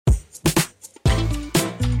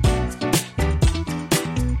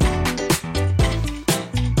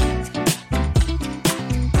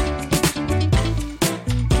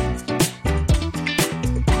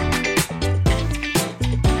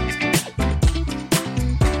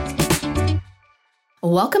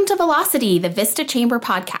Welcome to Velocity, the Vista Chamber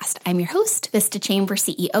podcast. I'm your host, Vista Chamber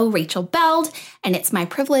CEO Rachel Beld, and it's my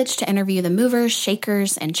privilege to interview the movers,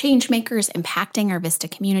 shakers, and change makers impacting our Vista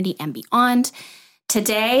community and beyond.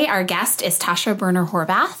 Today, our guest is Tasha Berner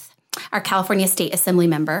Horvath, our California State Assembly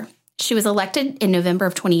member. She was elected in November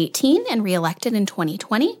of 2018 and reelected in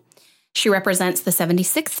 2020. She represents the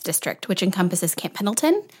 76th District, which encompasses Camp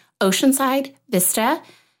Pendleton, Oceanside, Vista,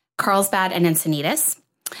 Carlsbad, and Encinitas.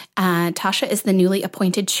 Tasha is the newly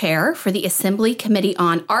appointed chair for the Assembly Committee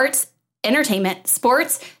on Arts, Entertainment,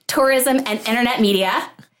 Sports, Tourism, and Internet Media,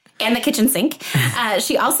 and the kitchen sink.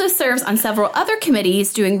 She also serves on several other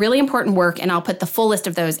committees doing really important work, and I'll put the full list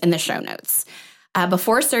of those in the show notes.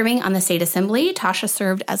 Before serving on the State Assembly, Tasha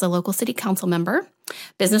served as a local city council member,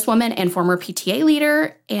 businesswoman, and former PTA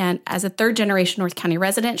leader. And as a third-generation North County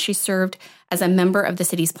resident, she served as a member of the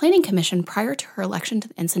city's Planning Commission prior to her election to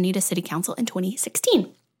the Encinitas City Council in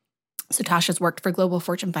 2016. So Tasha's worked for global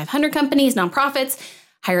Fortune 500 companies, nonprofits,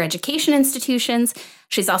 higher education institutions.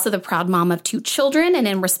 She's also the proud mom of 2 children, and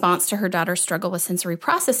in response to her daughter's struggle with sensory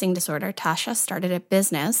processing disorder, Tasha started a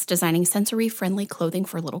business designing sensory-friendly clothing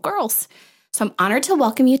for little girls. So I'm honored to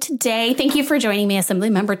welcome you today. Thank you for joining me,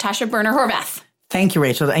 Assemblymember Tasha Berner Horvath. Thank you,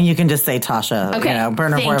 Rachel. And you can just say Tasha,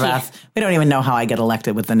 Berner Horvath. We don't even know how I get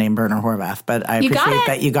elected with the name Berner Horvath, but I appreciate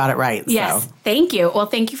that you got it right. Yes, thank you. Well,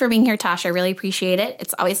 thank you for being here, Tasha. I really appreciate it.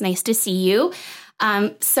 It's always nice to see you.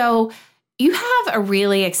 So you have a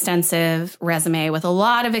really extensive resume with a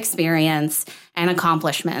lot of experience and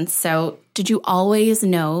accomplishments. So did you always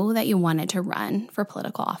know that you wanted to run for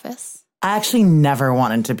political office? I actually never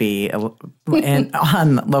wanted to be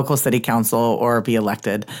on local city council or be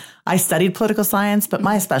elected. I studied political science, but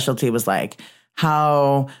my specialty was like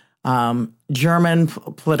how German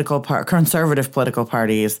conservative political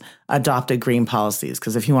parties adopted green policies.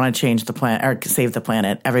 Because if you want to change the planet or save the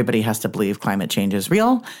planet, everybody has to believe climate change is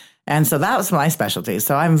real. And so that was my specialty.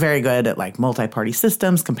 So I'm very good at like multi-party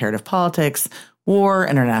systems, comparative politics, war,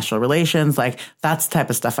 international relations, like that's the type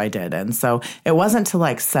of stuff I did. And so it wasn't until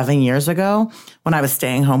like 7 years ago when I was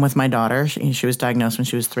staying home with my daughter. She was diagnosed when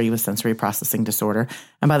she was 3 with sensory processing disorder.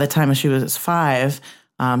 And by the time she was 5,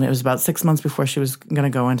 it was about 6 months before she was going to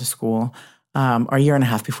go into school, or a year and a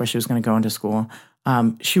half before she was going to go into school.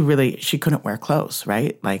 She couldn't wear clothes,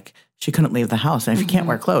 right? Like she couldn't leave the house. And if you can't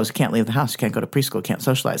wear clothes, you can't leave the house. You can't go to preschool, can't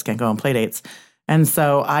socialize, can't go on play dates. And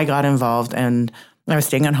so I got involved, and I was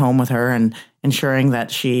staying at home with her and ensuring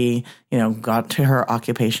that she, got to her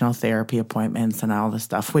occupational therapy appointments and all this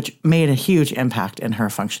stuff, which made a huge impact in her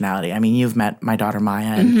functionality. I mean, you've met my daughter,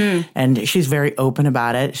 Maya, and she's very open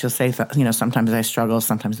about it. She'll say, sometimes I struggle,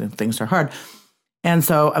 sometimes things are hard. And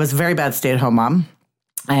so I was a very bad stay-at-home mom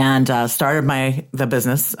and started the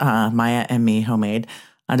business, Maya and Me Homemade,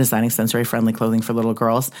 designing sensory-friendly clothing for little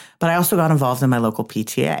girls. But I also got involved in my local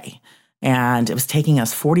PTA. And it was taking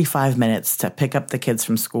us 45 minutes to pick up the kids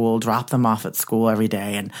from school, drop them off at school every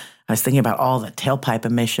day. And I was thinking about all the tailpipe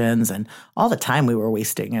emissions and all the time we were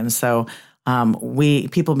wasting. And so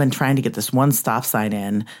people have been trying to get this one stop sign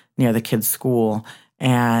in near the kids' school.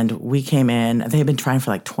 And we came in, they had been trying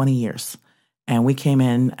for like 20 years. And we came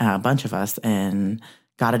in, a bunch of us, and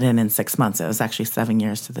got it in 6 months. It was actually 7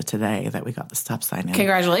 years to the today that we got the stop sign in.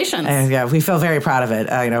 Congratulations. Yeah, we feel very proud of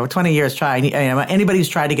it. 20 years trying. Anybody who's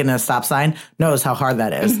tried to get in a stop sign knows how hard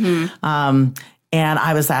that is. And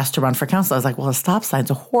I was asked to run for council. I was like, well, a stop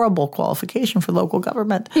sign's a horrible qualification for local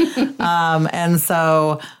government. And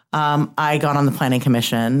so I got on the Planning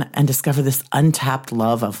Commission and discovered this untapped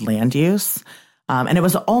love of land use. And it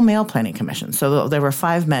was an all-male Planning Commission. So there were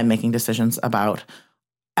 5 men making decisions about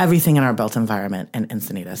everything in our built environment in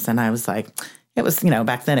Encinitas. And I was like, it was,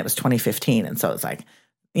 back then it was 2015. And so it's like,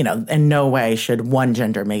 in no way should one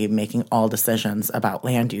gender be making all decisions about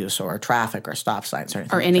land use or traffic or stop signs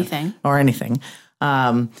or anything. Or anything.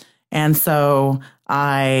 And so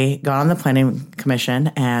I got on the Planning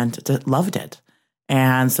Commission and loved it.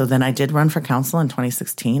 And so then I did run for council in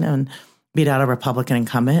 2016 and beat out a Republican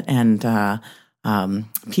incumbent and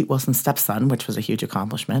Pete Wilson's stepson, which was a huge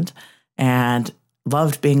accomplishment. And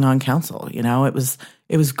loved being on council. It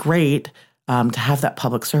was great to have that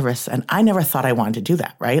public service. And I never thought I wanted to do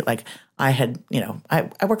that, right? Like I had,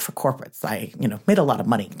 I worked for corporates. I, made a lot of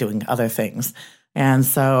money doing other things. And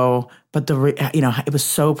so, but it was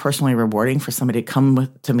so personally rewarding for somebody to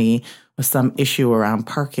come to me with some issue around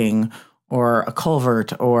parking or a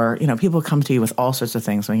culvert or, people come to you with all sorts of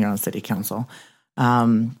things when you're on city council.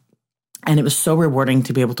 And it was so rewarding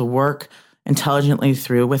to be able to work intelligently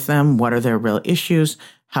through with them. What are their real issues?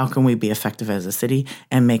 How can we be effective as a city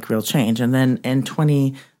and make real change? And then in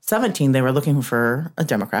 2017, they were looking for a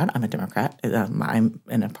Democrat. I'm a Democrat. I'm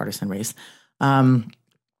in a partisan race.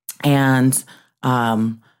 And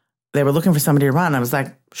they were looking for somebody to run. I was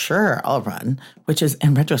like, sure, I'll run, which is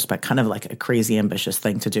in retrospect kind of like a crazy ambitious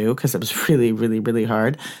thing to do because it was really, really, really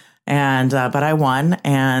hard. And but I won,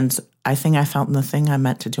 and I think I found the thing I'm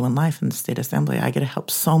meant to do in life in the state assembly. I get to help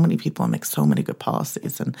so many people and make so many good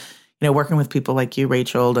policies. And working with people like you,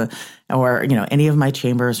 Rachel, or any of my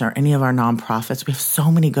chambers or any of our nonprofits, we have so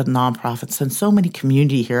many good nonprofits and so many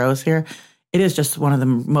community heroes here. It is just one of the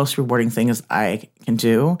most rewarding things I can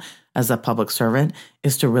do as a public servant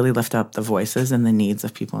is to really lift up the voices and the needs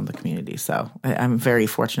of people in the community. So I'm very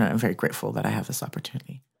fortunate and very grateful that I have this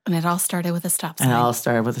opportunity. And it all started with a stop sign. And it all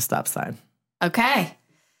started with a stop sign. Okay.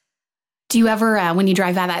 Do you ever, when you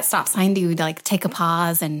drive by that stop sign, do you take a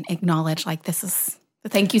pause and acknowledge this is the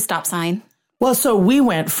thank you stop sign? Well, so we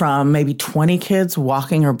went from maybe 20 kids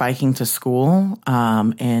walking or biking to school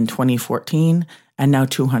in 2014, and now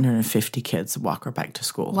 250 kids walk or bike to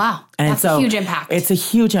school. Wow. And that's a huge impact. It's a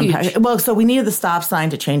huge impact. Well, so we needed the stop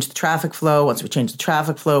sign to change the traffic flow. Once we changed the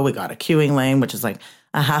traffic flow, we got a queuing lane, which is like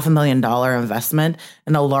a $500,000 investment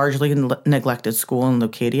in a largely neglected school in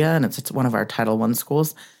Leucadia, and it's one of our Title I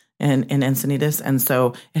schools in Encinitas. And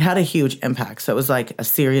so it had a huge impact. So it was like a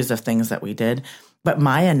series of things that we did. But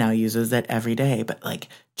Maya now uses it every day. But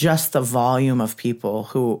just the volume of people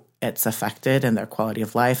who it's affected and their quality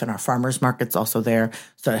of life, and our farmers market's also there.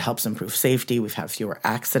 So it helps improve safety. We've had fewer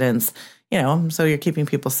accidents, so you're keeping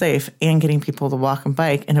people safe and getting people to walk and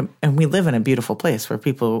bike. And we live in a beautiful place where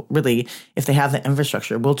people really, if they have the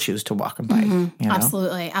infrastructure, will choose to walk and bike. Mm-hmm.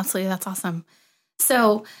 Absolutely. Absolutely. That's awesome.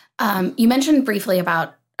 So you mentioned briefly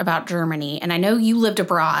about Germany, and I know you lived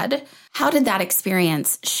abroad. How did that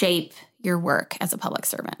experience shape your work as a public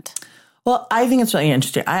servant? Well, I think it's really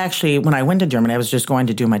interesting. When I went to Germany, I was just going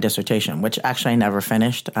to do my dissertation, which actually I never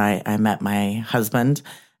finished. I met my husband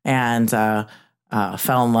and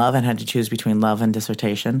fell in love and had to choose between love and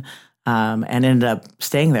dissertation, and ended up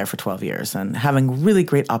staying there for 12 years and having really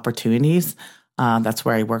great opportunities. That's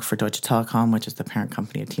where I worked for Deutsche Telekom, which is the parent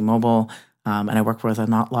company of T-Mobile. And I worked with a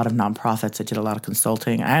lot of nonprofits. I did a lot of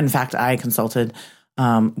consulting. In fact, I consulted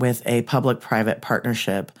with a public-private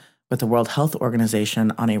partnership with the World Health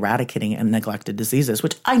Organization on eradicating and neglected diseases,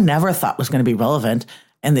 which I never thought was going to be relevant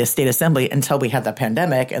in the state assembly until we had the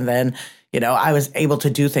pandemic. And then, I was able to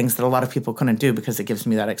do things that a lot of people couldn't do because it gives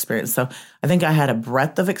me that experience. So I think I had a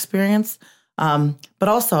breadth of experience, but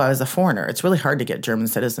also I was a foreigner. It's really hard to get German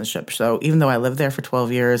citizenship. So even though I lived there for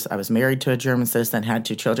 12 years, I was married to a German citizen, had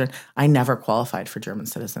 2 children, I never qualified for German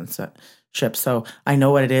citizenship. So I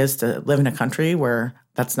know what it is to live in a country where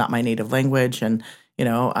that's not my native language, and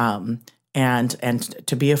and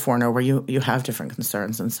to be a foreigner where you have different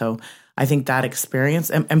concerns. And so I think that experience,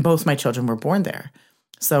 and both my children were born there.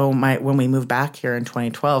 So when we moved back here in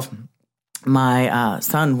 2012, my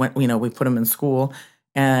son went, we put him in school,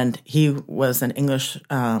 and he was an English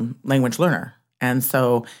language learner. And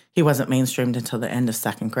so he wasn't mainstreamed until the end of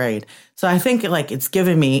 2nd grade. So I think it's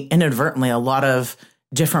given me inadvertently a lot of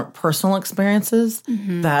different personal experiences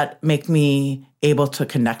that make me able to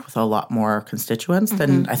connect with a lot more constituents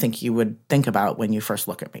than I think you would think about when you first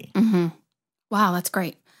look at me. Mm-hmm. Wow, that's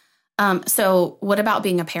great. So what about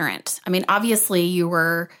being a parent? I mean, obviously you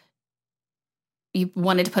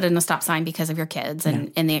wanted to put in a stop sign because of your kids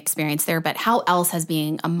and the experience there, but how else has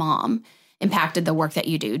being a mom impacted the work that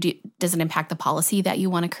you do? Does it impact the policy that you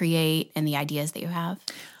want to create and the ideas that you have?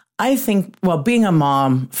 I think, being a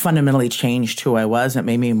mom fundamentally changed who I was. It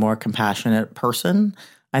made me a more compassionate person.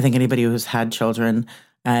 I think anybody who's had children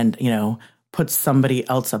and, puts somebody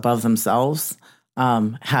else above themselves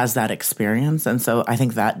has that experience. And so I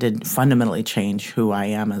think that did fundamentally change who I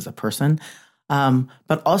am as a person.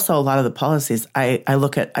 But also a lot of the policies, I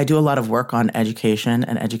do a lot of work on education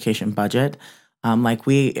and education budget.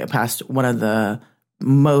 We passed one of the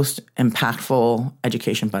most impactful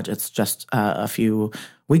education budgets just a few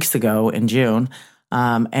weeks ago in June.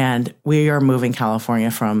 And we are moving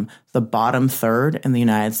California from the bottom third in the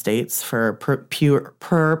United States for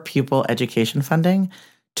per pupil education funding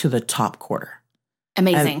to the top quarter.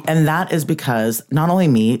 Amazing. And that is because not only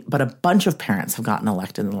me, but a bunch of parents have gotten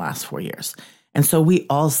elected in the last 4 years. And so we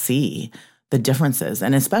all see the differences.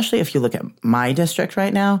 And especially if you look at my district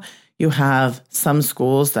right now, you have some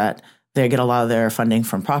schools that they get a lot of their funding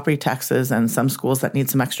from property taxes, and some schools that need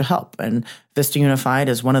some extra help. And Vista Unified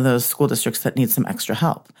is one of those school districts that needs some extra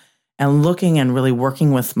help. And looking and really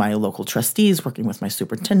working with my local trustees, working with my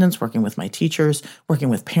superintendents, working with my teachers, working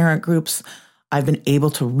with parent groups, I've been able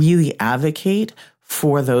to really advocate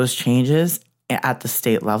for those changes at the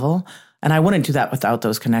state level. And I wouldn't do that without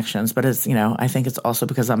those connections. But it's, I think it's also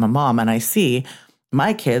because I'm a mom and I see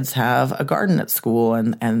my kids have a garden at school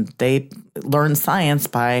and they learn science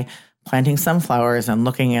by planting sunflowers and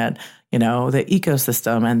looking at, the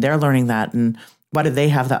ecosystem, and they're learning that. And why do they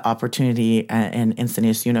have that opportunity in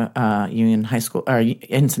Encinitas Union High School or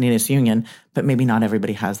Encinitas Union, but maybe not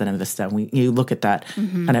everybody has that in Vista? You look at that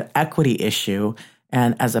kind of equity issue.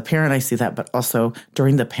 And as a parent, I see that, but also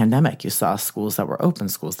during the pandemic, you saw schools that were open,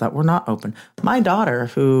 schools that were not open. My daughter,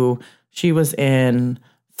 she was in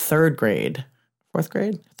third grade, when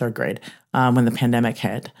the pandemic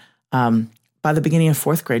hit. By the beginning of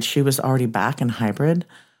fourth grade, she was already back in hybrid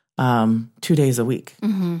 2 days a week.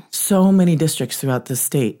 So many districts throughout the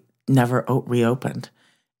state never reopened.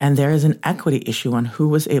 And there is an equity issue on who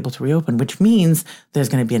was able to reopen, which means there's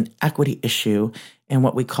going to be an equity issue in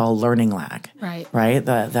what we call learning lag. Right?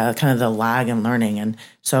 The kind of the lag in learning. And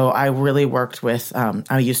so I really worked with,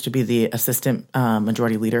 I used to be the assistant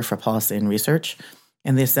majority leader for policy and research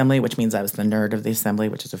in the assembly, which means I was the nerd of the assembly,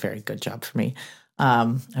 which is a very good job for me.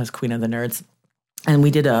 I was queen of the nerds. And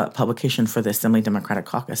we did a publication for the Assembly Democratic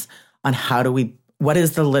Caucus on what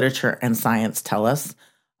does the literature and science tell us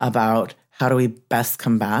about how do we best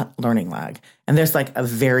combat learning lag? And there's like a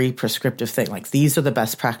very prescriptive thing, like these are the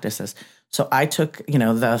best practices. So I took,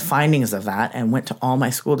 the findings of that and went to all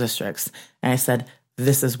my school districts and I said,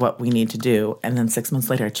 this is what we need to do. And then 6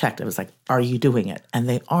 months later, I checked. It was like, are you doing it? And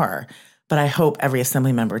they are. But I hope every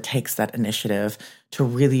assembly member takes that initiative to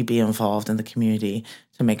really be involved in the community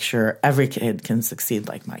to make sure every kid can succeed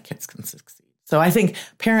like my kids can succeed. So I think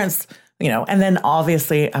parents, and then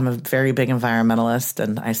obviously I'm a very big environmentalist,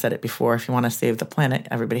 and I said it before, if you want to save the planet,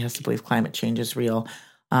 everybody has to believe climate change is real.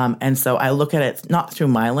 And so I look at it not through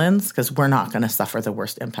my lens, because we're not going to suffer the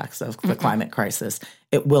worst impacts of the climate crisis.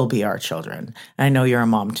 It will be our children. And I know you're a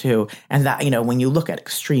mom too. And that, when you look at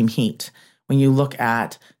extreme heat, when you look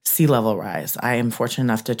at sea level rise, I am fortunate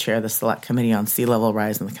enough to chair the select committee on sea level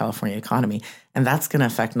rise in the California economy. And that's going to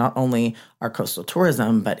affect not only our coastal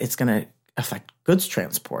tourism, but it's going to affect goods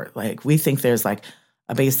transport. Like we think there's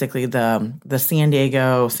basically the San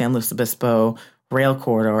Diego, San Luis Obispo rail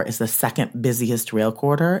corridor is the second busiest rail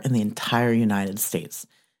corridor in the entire United States.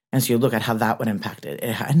 And so you look at how that would impact it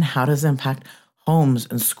and how does it impact homes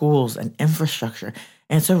and schools and infrastructure.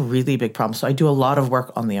 And it's a really big problem. So I do a lot of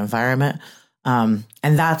work on the environment. And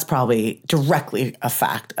that's probably directly a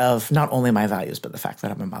fact of not only my values, but the fact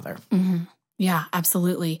that I'm a mother. Yeah,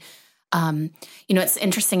 absolutely. It's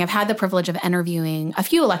interesting. I've had the privilege of interviewing a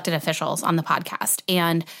few elected officials on the podcast,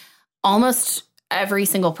 and almost every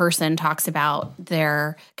single person talks about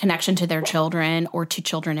their connection to their children or to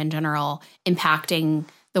children in general impacting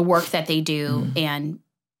the work that they do and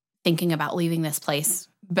thinking about leaving this place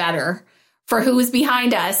better for who is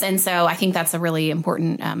behind us. And so I think that's a really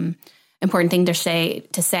important thing to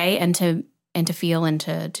say and to feel and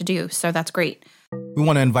to do. So that's great. We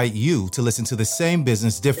want to invite you to listen to the Same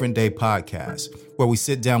Business Different Day podcast, where we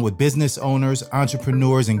sit down with business owners,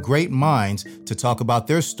 entrepreneurs, and great minds to talk about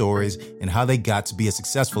their stories and how they got to be as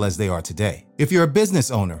successful as they are today. If you're a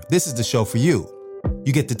business owner, this is the show for you.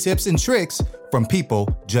 You get the tips and tricks from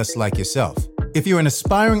people just like yourself. If you're an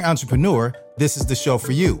aspiring entrepreneur, this is the show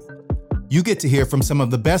for you. You get to hear from some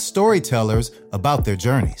of the best storytellers about their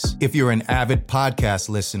journeys. If you're an avid podcast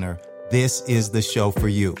listener, this is the show for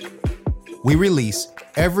you. We release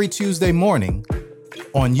every Tuesday morning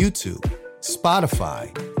on YouTube, Spotify,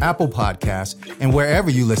 Apple Podcasts, and wherever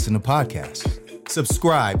you listen to podcasts.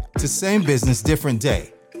 Subscribe to Same Business Different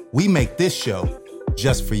Day. We make this show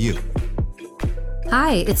just for you.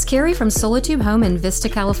 Hi, it's Carrie from Solitude Home in Vista,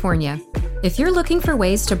 California. If you're looking for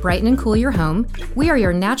ways to brighten and cool your home, we are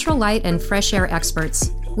your natural light and fresh air experts.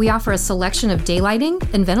 We offer a selection of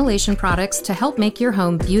daylighting and ventilation products to help make your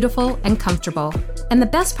home beautiful and comfortable. And the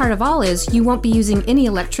best part of all is you won't be using any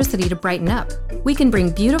electricity to brighten up. We can bring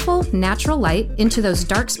beautiful, natural light into those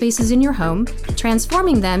dark spaces in your home,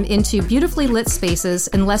 transforming them into beautifully lit spaces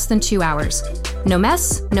in less than 2 hours. No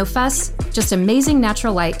mess, no fuss, just amazing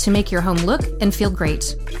natural light to make your home look and feel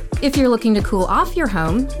great. If you're looking to cool off your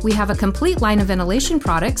home, we have a complete line of ventilation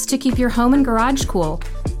products to keep your home and garage cool.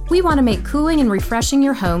 We want to make cooling and refreshing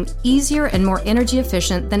your home easier and more energy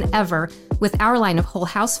efficient than ever with our line of whole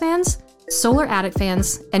house fans, solar attic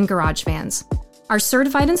fans, and garage fans. Our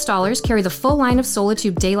certified installers carry the full line of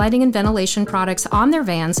Solitude daylighting and ventilation products on their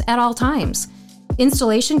vans at all times.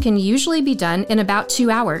 Installation can usually be done in about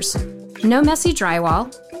 2 hours. No messy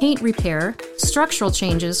drywall, paint repair, structural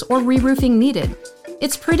changes, or re-roofing needed.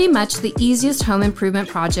 It's pretty much the easiest home improvement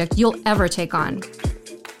project you'll ever take on.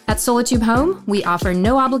 At Solitude Home, we offer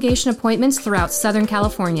no obligation appointments throughout Southern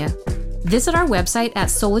California. Visit our website at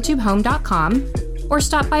solitubehome.com or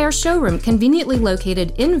stop by our showroom conveniently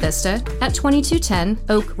located in Vista at 2210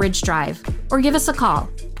 Oak Ridge Drive, or give us a call,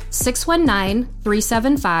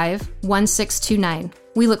 619-375-1629.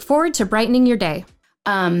 We look forward to brightening your day.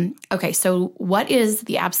 Okay, so what is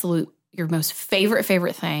your most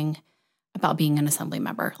favorite thing about being an assembly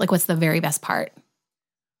member? Like, what's the very best part?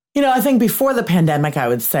 I think before the pandemic, I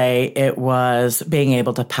would say it was being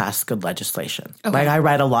able to pass good legislation. Okay. Like, I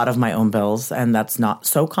write a lot of my own bills, and that's not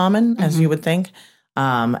so common as you would think.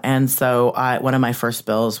 And so one of my first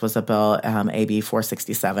bills was a bill, AB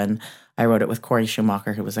 467. I wrote it with Corey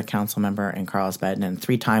Schumacher, who was a council member in Carlsbad and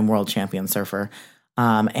 3-time world champion surfer.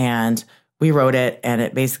 And we wrote it, and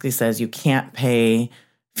it basically says you can't pay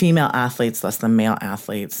female athletes less than male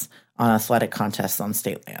athletes on athletic contests on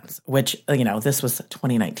state lands, which, this was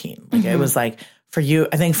 2019. Like, it was like, for you,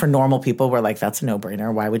 I think for normal people, we're like, that's a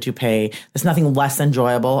no-brainer. Why would you pay? There's nothing less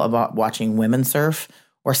enjoyable about watching women surf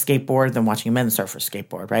or skateboard than watching men surf or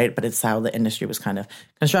skateboard, right? But it's how the industry was kind of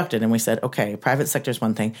constructed. And we said, okay, private sector is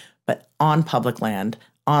one thing, but on public land,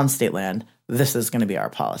 on state land, this is going to be our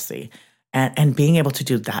policy. And being able to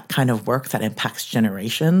do that kind of work that impacts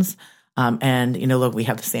generations. Look, we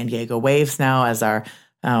have the San Diego Waves now as our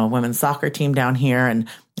women's soccer team down here. And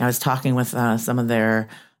I was talking with some of their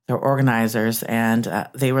organizers, and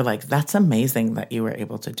they were like, that's amazing that you were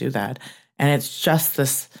able to do that. And it's just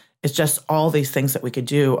all these things that we could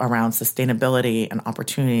do around sustainability and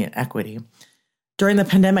opportunity and equity. During the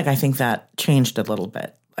pandemic, I think that changed a little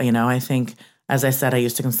bit. I think, as I said, I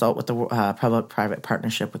used to consult with the public-private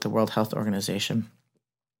partnership with the World Health Organization.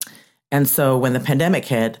 And so when the pandemic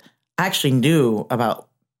hit, I actually knew about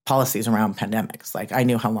policies around pandemics. Like, I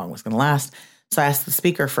knew how long it was going to last. So I asked the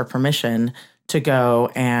speaker for permission to go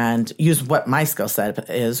and use what my skill set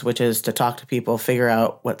is, which is to talk to people, figure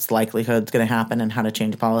out what's likelihood is going to happen and how to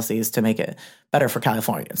change policies to make it better for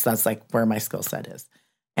Californians. That's like where my skill set is.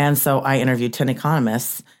 And so I interviewed 10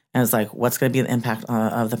 economists and was like, what's going to be the impact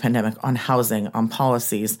of the pandemic on housing, on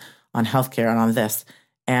policies, on healthcare, and on this?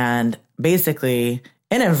 And basically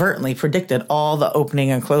inadvertently predicted all the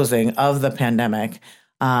opening and closing of the pandemic.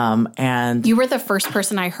 And you were the first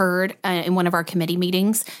person I heard in one of our committee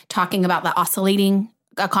meetings talking about the oscillating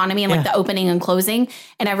economy and like the opening and closing.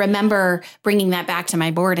 And I remember bringing that back to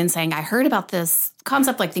my board and saying, I heard about this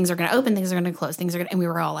concept, like things are going to open, things are going to close, and we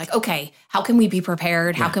were all like, okay, how can we be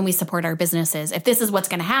prepared? How can we support our businesses? If this is what's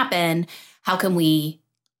going to happen, how can we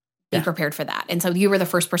be prepared for that? And so you were the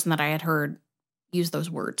first person that I had heard use those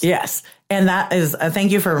words. Yes. And that is,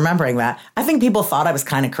 thank you for remembering that. I think people thought I was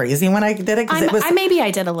kind of crazy when I did it. Maybe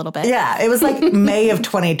I did a little bit. Yeah. It was like May of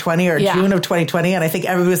 2020 or June of 2020. And I think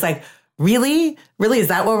everybody was like, really? Really? Is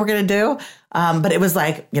that what we're going to do? But it was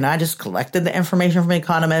like, I just collected the information from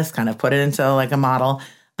economists, kind of put it into like a model.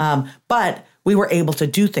 But we were able to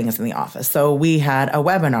do things in the office. So we had a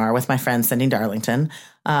webinar with my friend Cindy Darlington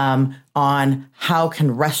on how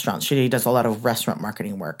can restaurants, she does a lot of restaurant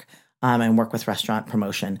marketing work. And work with restaurant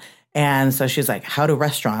promotion. And so she's like, how do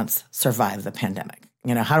restaurants survive the pandemic?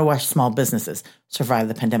 How do our small businesses survive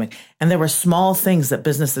the pandemic? And there were small things that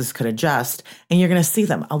businesses could adjust, and you're going to see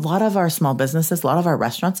them. A lot of our small businesses, a lot of our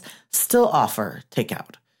restaurants still offer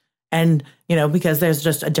takeout. And, because there's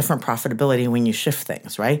just a different profitability when you shift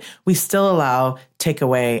things, right? We still allow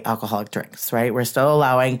takeaway alcoholic drinks, right? We're still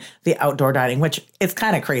allowing the outdoor dining, which it's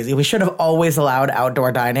kind of crazy. We should have always allowed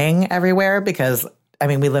outdoor dining everywhere because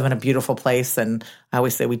we live in a beautiful place, and I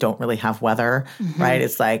always say we don't really have weather, right?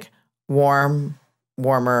 It's like warm,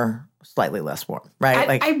 warmer, slightly less warm,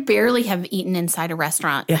 right? I barely have eaten inside a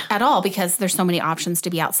restaurant at all because there's so many options to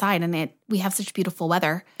be outside, and we have such beautiful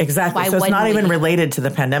weather. Exactly. So it's not even related to the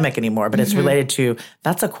pandemic anymore, but it's related to,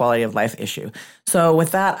 that's a quality of life issue. So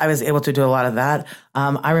with that, I was able to do a lot of that.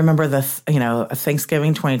 I remember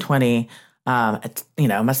Thanksgiving 2020, it must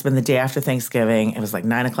have been the day after Thanksgiving. It was like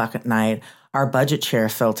 9:00 at night. Our budget chair,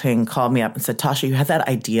 Phil Ting, called me up and said, Tasha, you had that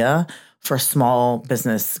idea for small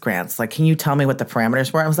business grants. Like, can you tell me what the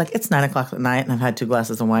parameters were? I was like, it's 9:00 at night and I've had 2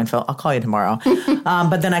 glasses of wine, Phil. I'll call you tomorrow.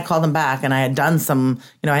 But then I called them back and I had done some,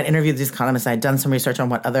 I had interviewed these economists. I had done some research on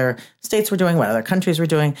what other states were doing, what other countries were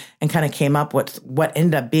doing, and kind of came up with what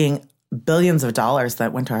ended up being billions of dollars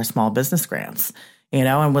that went to our small business grants,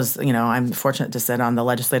 and was, I'm fortunate to sit on the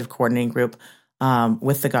legislative coordinating group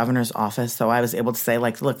with the governor's office. So I was able to say,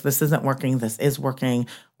 like, look, this isn't working. This is working.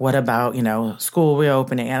 What about, school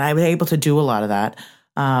reopening? And I was able to do a lot of that.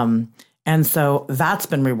 And so that's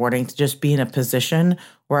been rewarding to just be in a position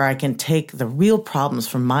where I can take the real problems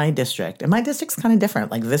from my district. And my district's kind of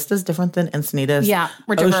different. Like Vista's different than Encinitas. Yeah,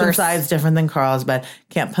 we're diverse. Oceanside's different than Carlsbad.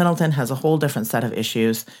 Camp Pendleton has a whole different set of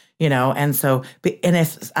issues. And so, and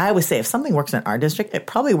if I always say, if something works in our district, it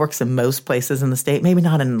probably works in most places in the state, maybe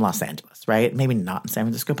not in Los Angeles, right? Maybe not in San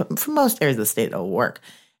Francisco, but for most areas of the state, it'll work.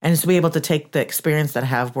 And just to be able to take the experience that I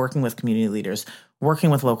have working with community leaders, working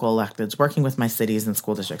with local electeds, working with my cities and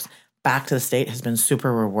school districts back to the state has been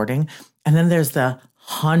super rewarding. And then there's the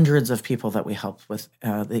hundreds of people that we helped with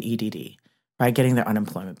the EDD, right? Getting their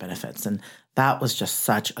unemployment benefits. And that was just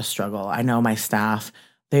such a struggle. I know my staff,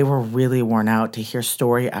 they were really worn out to hear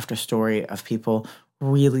story after story of people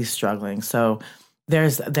really struggling. So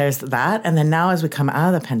there's that. And then now as we come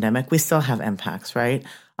out of the pandemic, we still have impacts, right?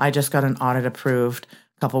 I just got an audit approved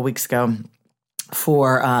a couple of weeks ago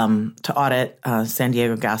for to audit San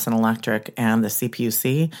Diego Gas and Electric and the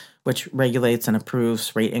CPUC, which regulates and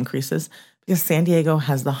approves rate increases, because San Diego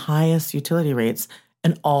has the highest utility rates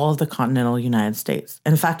in all of the continental United States.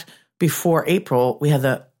 And in fact, before April, we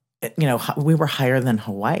had we were higher than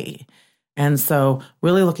Hawaii. And so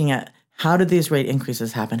really looking at how did these rate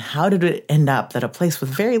increases happen? How did it end up that a place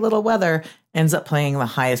with very little weather ends up paying the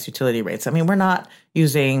highest utility rates? I mean, we're not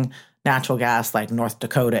using natural gas like North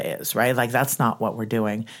Dakota is, right? Like that's not what we're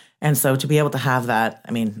doing. And so to be able to have that,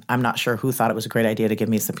 I mean, I'm not sure who thought it was a great idea to give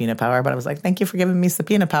me subpoena power, but I was like, thank you for giving me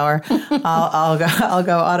subpoena power. I'll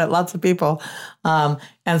go audit lots of people.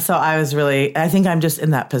 And so I think I'm just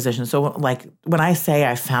in that position. So like when I say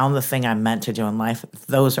I found the thing I'm meant to do in life,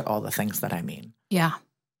 those are all the things that I mean. Yeah.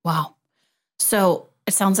 Wow. So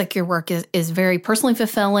it sounds like your work is very personally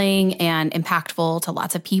fulfilling and impactful to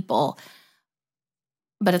lots of people,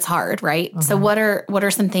 but it's hard, right? Mm-hmm. So what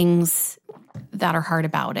are some things that are hard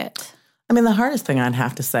about it? I mean, the hardest thing I'd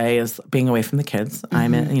have to say is being away from the kids. Mm-hmm.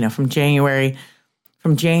 I'm in, from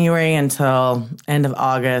January until end of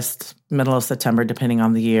August, middle of September, depending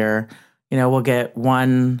on the year. We'll get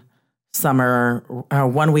 1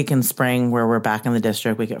 week in spring where we're back in the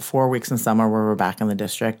district. We get 4 weeks in summer where we're back in the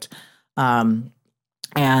district. And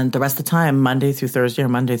the rest of the time, Monday through Thursday or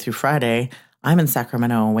Monday through Friday, I'm in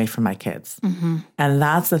Sacramento away from my kids. Mm-hmm. And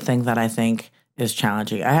that's the thing that I think is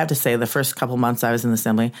challenging. I have to say, the first couple months I was in the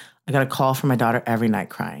assembly, I got a call from my daughter every night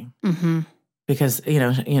crying. Mm-hmm. Because,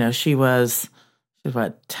 she was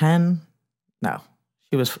what, 10? No,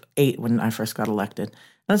 she was 8 when I first got elected.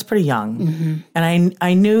 That's pretty young. Mm-hmm. And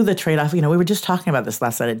I knew the trade-off. We were just talking about this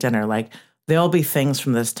last night at dinner. Like, there'll be things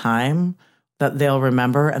from this time that they'll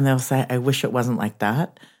remember, and they'll say, I wish it wasn't like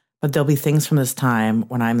that. But there'll be things from this time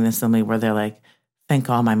when I'm in the assembly where they're like, thank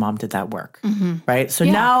God my mom did that work, right? So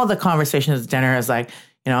now the conversation at dinner is like,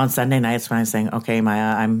 on Sunday nights when I'm saying, okay,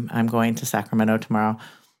 Maya, I'm going to Sacramento tomorrow,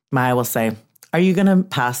 Maya will say, are you going to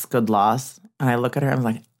pass good laws? And I look at her, I'm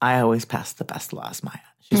like, I always pass the best laws, Maya.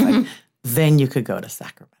 She's like, then you could go to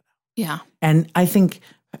Sacramento. Yeah. And I think,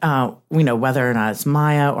 whether or not it's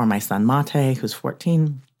Maya or my son Mate, who's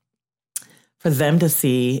 14, for them to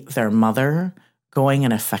see their mother going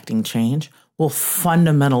and affecting change will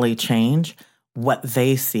fundamentally change what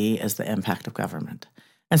they see as the impact of government.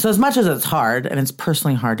 And so as much as it's hard, and it's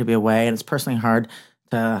personally hard to be away, and it's personally hard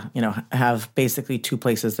to, have basically 2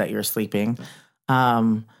 places that you're sleeping,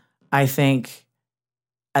 I think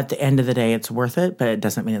at the end of the day, it's worth it, but it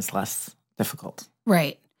doesn't mean it's less difficult.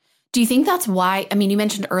 Right. Do you think that's why, you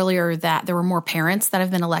mentioned earlier that there were more parents that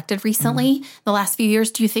have been elected recently, the last few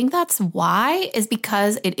years. Do you think that's why? Is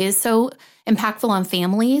because it is so impactful on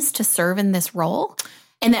families to serve in this role?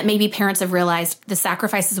 And that maybe parents have realized the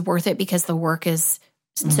sacrifice is worth it because the work is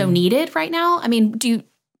so needed right now? I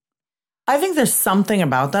think there's something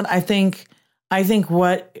about that. I think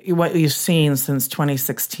what you've seen since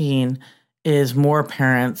 2016 is more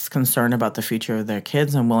parents concerned about the future of their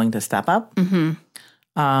kids and willing to step up. Mm-hmm.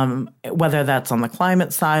 Whether that's on the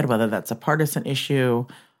climate side, whether that's a partisan issue.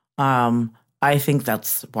 I think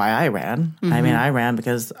that's why I ran. Mm-hmm. I ran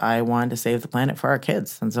because I wanted to save the planet for our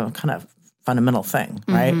kids. And so kind of fundamental thing,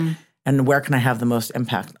 right? Mm-hmm. And where can I have the most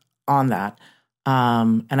impact on that?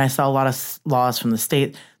 And I saw a lot of laws from the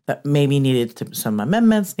state that maybe needed some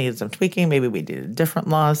amendments, needed some tweaking. Maybe we needed different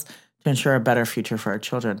laws to ensure a better future for our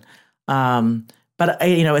children. But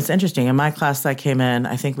it's interesting. In my class that I came in,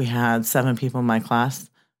 I think we had 7 people in my class.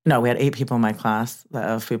 No, we had 8 people in my class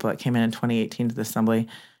of people that came in 2018 to the assembly,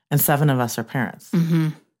 and 7 of us are parents. Mm-hmm.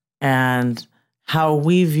 And how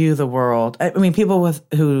we view the world, people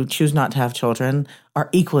who choose not to have children are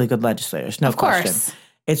equally good legislators, no question.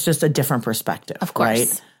 It's just a different perspective, of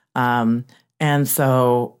course. Right? And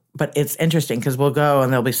so, but it's interesting because we'll go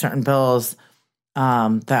and there'll be certain bills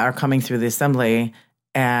that are coming through the assembly,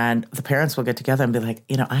 and the parents will get together and be like,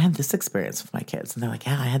 I had this experience with my kids. And they're like,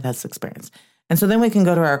 yeah, I had that experience. And so then we can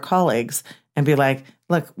go to our colleagues and be like,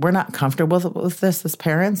 look, we're not comfortable with this as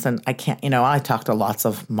parents. And I can't, I talk to lots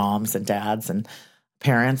of moms and dads and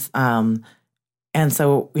parents. And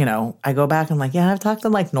so, I go back and like, yeah, I've talked to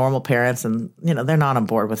like normal parents and, they're not on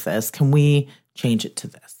board with this. Can we change it to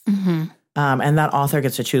this? Mm-hmm. And that author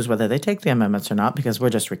gets to choose whether they take the amendments or not because we're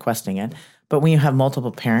just requesting it. But when you have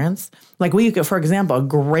multiple parents, like for example, a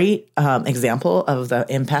great example of the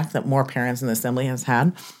impact that more parents in the Assembly has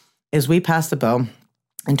had is we passed a bill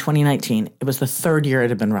in 2019. It was the third year it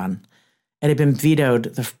had been run. It had been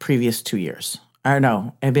vetoed the previous 2 years. It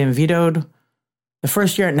had been vetoed. The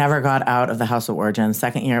first year, it never got out of the House of Origin.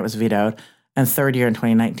 Second year, it was vetoed. And third year in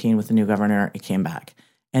 2019, with the new governor, it came back.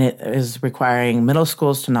 And it is requiring middle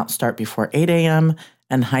schools to not start before 8 a.m.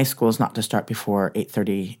 and high schools not to start before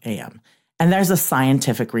 8:30 a.m. And there's a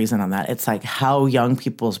scientific reason on that. It's like how young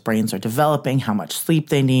people's brains are developing, how much sleep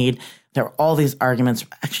they need. There are all these arguments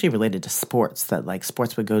actually related to sports that like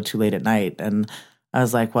sports would go too late at night. And I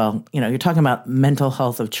was like, well, you're talking about mental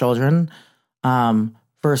health of children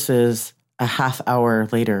versus a half hour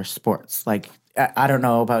later sports. Like, I don't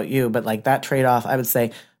know about you, but like that trade-off, I would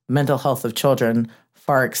say mental health of children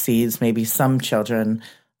far exceeds maybe some children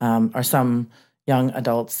or some young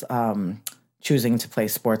adults choosing to play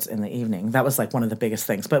sports in the evening. That was like one of the biggest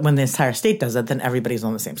things. But when the entire state does it, then everybody's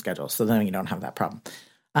on the same schedule. So then you don't have that problem.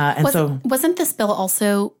 Wasn't this bill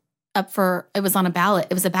also up for, it was on a ballot.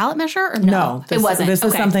 It was a ballot measure or no? It wasn't. This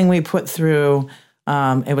is something we put through.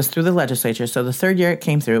 It was through the legislature. So the third year it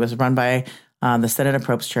came through, it was run by the Senate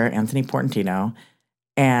Appropriates Chair, Anthony Portantino,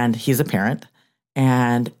 and he's a parent.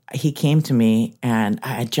 And he came to me, and I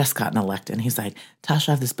had just gotten elected. And he's like, Tasha,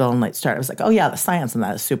 I have this bill in late start. I was like, oh, yeah, the science on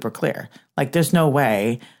that is super clear. Like, there's no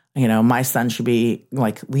way, my son should be,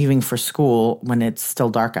 like, leaving for school when it's still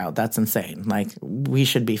dark out. That's insane. Like, we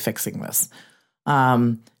should be fixing this.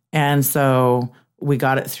 And so we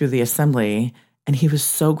got it through the Assembly, and he was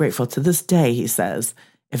so grateful. To this day, he says,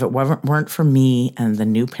 if it weren't for me and the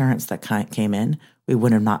new parents that came in, we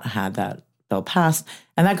would have not had that bill passed.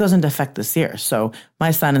 And that goes into effect this year. So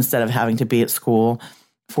my son, instead of having to be at school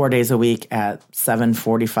 4 days a week at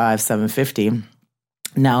 7:45, 7:50,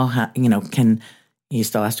 now, he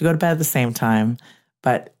still has to go to bed at the same time,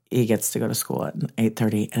 but he gets to go to school at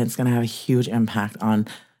 8:30. And it's going to have a huge impact on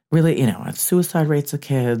really, on suicide rates of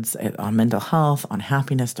kids, on mental health, on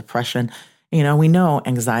happiness, depression. We know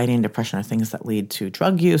anxiety and depression are things that lead to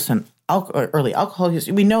drug use and early alcohol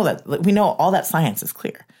use. We know all that science is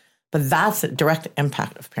clear. But that's a direct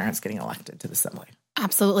impact of parents getting elected to the Assembly.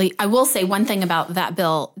 Absolutely. I will say one thing about that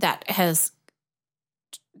bill that has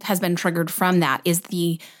been triggered from that is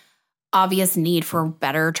the obvious need for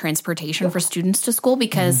better transportation for students to school.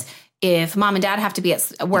 Because if mom and dad have to be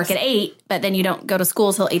at work at 8, but then you don't go to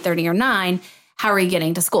school till 8:30 or 9, how are you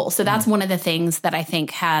getting to school? So that's one of the things that I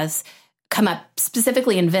think has come up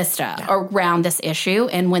specifically in Vista around this issue.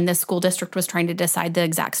 And when the school district was trying to decide the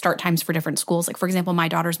exact start times for different schools, like, for example, my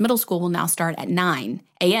daughter's middle school will now start at 9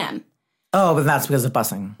 a.m. Oh, but that's because of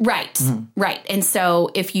busing. Right, right. And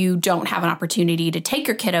so if you don't have an opportunity to take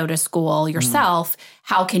your kiddo to school yourself,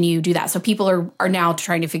 how can you do that? So people are now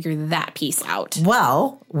trying to figure that piece out.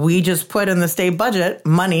 Well, we just put in the state budget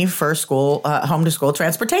money for school, home to school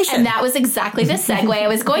transportation. And that was exactly the segue I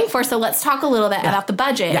was going for. So let's talk a little bit about the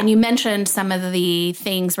budget. Yeah. And you mentioned some of the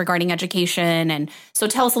things regarding education. And so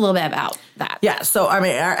tell us a little bit about that. Yeah. So, our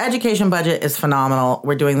education budget is phenomenal.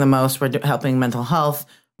 We're doing the most. We're helping mental health.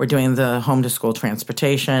 We're doing the home to school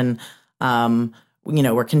transportation.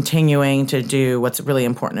 We're continuing to do what's really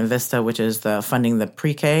important in Vista, which is the funding the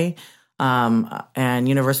pre-K and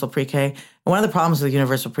universal pre-K. And one of the problems with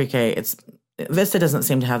universal pre-K, Vista doesn't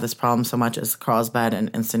seem to have this problem so much as Carlsbad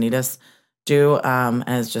and Encinitas do, and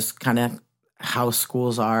it's just kind of how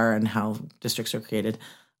schools are and how districts are created.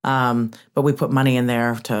 But we put money in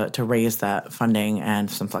there to raise that funding and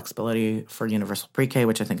some flexibility for universal pre-K,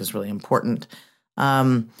 which I think is really important.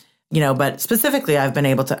 But specifically, I've been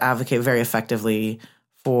able to advocate very effectively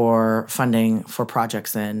for funding for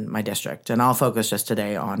projects in my district. And I'll focus just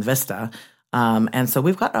today on Vista. And so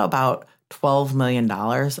we've got about $12 million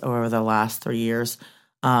over the last 3 years.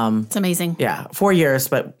 It's amazing. Yeah, 4 years,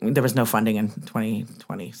 but there was no funding in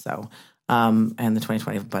 2020. So, and the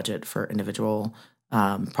 2020 budget for individual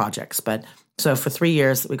projects. But so for 3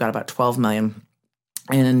 years, we got about $12 million.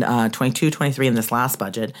 In 22, 23, in this last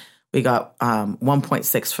budget, we got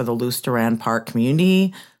 1.6 for the Luce Duran Park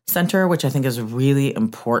Community Center, which I think is really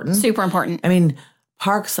important. Super important. I mean,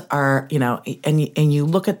 parks are, and you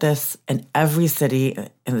look at this in every city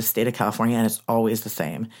in the state of California, and it's always the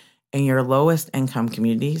same. In your lowest income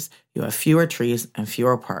communities, you have fewer trees and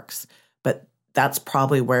fewer parks. But that's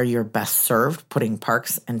probably where you're best served, putting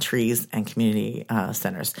parks and trees and community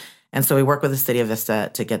centers. And so we work with the city of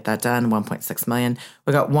Vista to get that done, $1.6 million.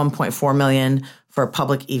 We got $1.4 million for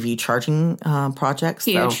public EV charging projects.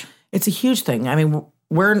 Huge. So it's a huge thing. I mean,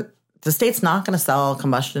 the state's not going to sell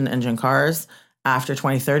combustion engine cars after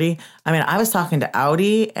 2030. I mean, I was talking to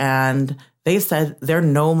Audi and they said they're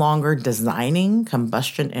no longer designing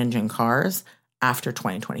combustion engine cars after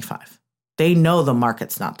 2025. They know the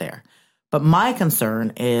market's not there. But my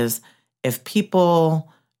concern is if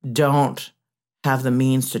people don't have the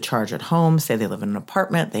means to charge at home, say they live in an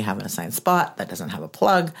apartment, they have an assigned spot that doesn't have a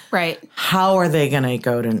plug, right? How are they going to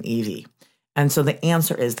go to an EV? And so the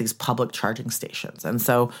answer is these public charging stations. And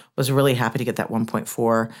so was really happy to get that 1.4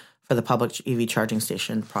 for the public EV charging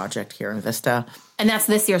station project here in Vista. And that's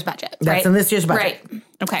this year's budget, right? That's in this year's budget. Right.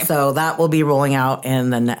 Okay. So that will be rolling out in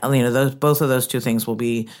both of those two things will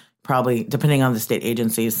be probably, depending on the state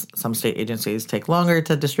agencies, some state agencies take longer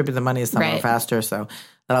to distribute the money, some are faster. So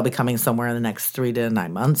that'll be coming somewhere in the next 3 to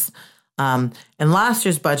 9 months. In last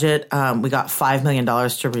year's budget, we got $5 million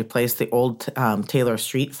to replace the old Taylor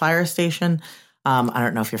Street fire station. I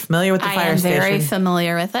don't know if you're familiar with the fire station. I am very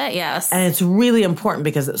familiar with it, yes. And it's really important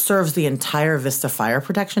because it serves the entire Vista Fire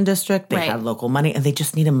Protection District. They had local money, and they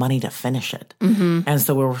just needed money to finish it. Mm-hmm. And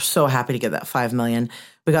so we were so happy to get that $5 million.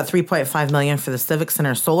 We got $3.5 million for the Civic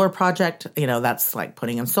Center solar project. That's like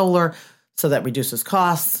putting in solar, so that reduces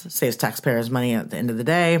costs, saves taxpayers money at the end of the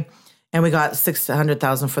day. And we got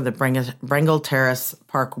 $600,000 for the Brengle Terrace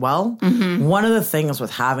Park well. Mm-hmm. One of the things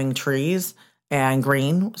with having trees and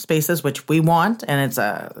green spaces, which we want, and it's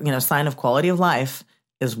a sign of quality of life,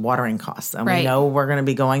 is watering costs. And we know we're going to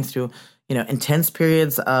be going through intense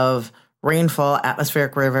periods of rainfall,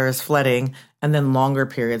 atmospheric rivers, flooding, and then longer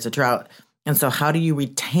periods of drought. And so how do you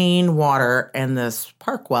retain water in this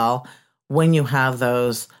park well when you have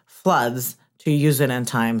those floods to use it in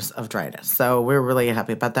times of dryness? So we're really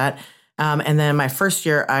happy about that. And then my first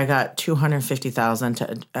year, I got $250,000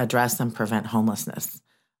 to address and prevent homelessness.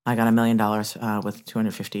 I got $1 million with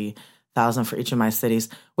 $250,000 for each of my cities,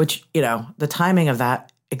 which, the timing of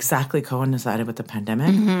that exactly coincided with the pandemic.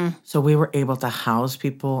 Mm-hmm. So we were able to house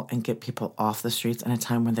people and get people off the streets in a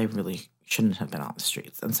time when they really shouldn't have been on the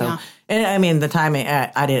streets. And so, and I mean, the timing,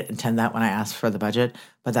 I didn't intend that when I asked for the budget,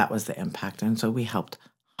 but that was the impact. And so we helped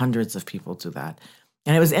hundreds of people do that.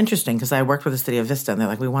 And it was interesting because I worked with the city of Vista, and they're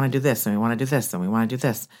like, we want to do this, and we want to do this, and we want to do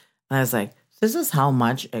this. And I was like, this is how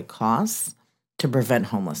much it costs to prevent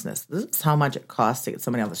homelessness. This is how much it costs to get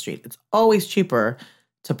somebody off the street. It's always cheaper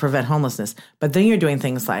to prevent homelessness. But then you're doing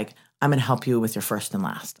things like, I'm going to help you with your first and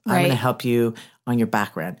last. I'm going to help you on your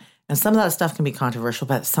back rent. And some of that stuff can be controversial,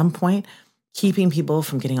 but at some point, keeping people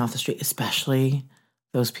from getting off the street, especially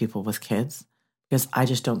those people with kids, because I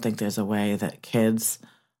just don't think there's a way that kids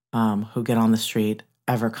who get on the street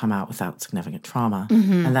ever come out without significant trauma.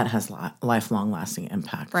 Mm-hmm. And that has lifelong lasting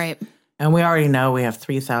impact. Right. And we already know we have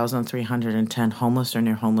 3,310 homeless or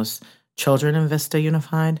near homeless children in Vista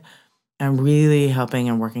Unified. And really helping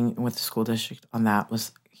and working with the school district on that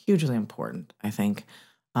was hugely important, I think,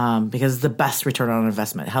 because the best return on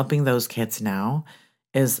investment, helping those kids now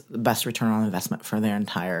is the best return on investment for their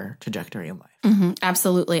entire trajectory in life. Mm-hmm.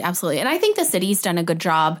 Absolutely. Absolutely. And I think the city's done a good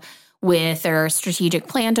job with their strategic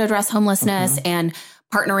plan to address homelessness and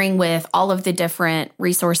partnering with all of the different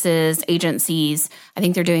resources, agencies. I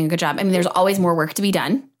think they're doing a good job. I mean, there's always more work to be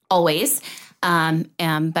done, always. But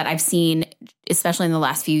I've seen, especially in the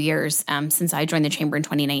last few years, since I joined the chamber in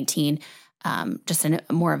 2019, just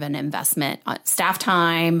more of an investment on staff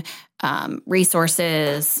time,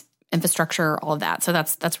 resources, infrastructure, all of that. So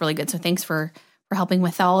that's really good. So thanks for helping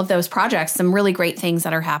with all of those projects. Some really great things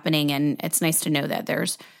that are happening, and it's nice to know that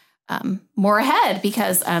there's more ahead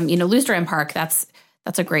because Lewsdorf Park,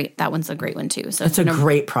 that one's a great one too. So it's a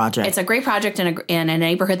great project. It's a great project in a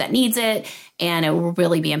neighborhood that needs it, and it will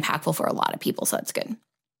really be impactful for a lot of people. So that's good.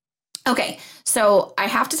 Okay, so I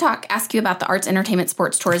have to ask you about the Arts, Entertainment,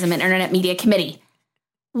 Sports, Tourism, and Internet Media Committee.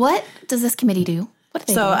 What does this committee do? What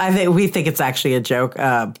do they do? We think it's actually a joke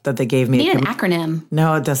that they gave me. Need an acronym.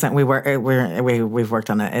 No, it doesn't. We've worked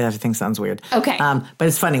on it. Everything sounds weird. Okay. But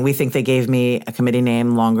it's funny. We think they gave me a committee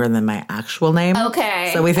name longer than my actual name.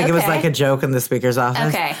 Okay. So we think it was like a joke in the speaker's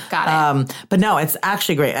office. Okay, got it. But no, it's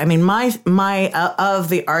actually great. I mean, my of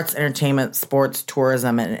the arts, entertainment, sports,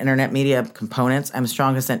 tourism, and internet media components, I'm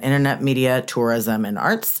strongest in internet media, tourism, and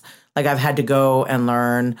arts. Like I've had to go and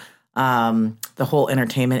learn the whole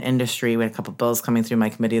entertainment industry. We had a couple of bills coming through my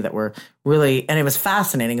committee that were really, and it was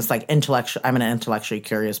fascinating. It's like intellectual. I'm an intellectually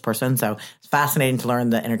curious person, so it's fascinating to learn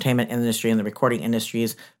the entertainment industry and the recording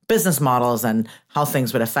industry's business models and how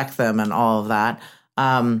things would affect them and all of that.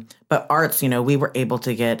 But arts, we were able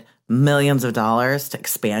to get millions of dollars to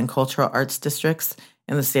expand cultural arts districts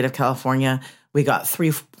in the state of California. We got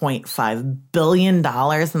 $3.5 billion in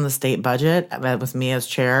the state budget with me as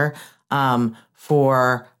chair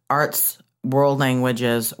for arts, world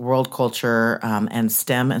languages, world culture, and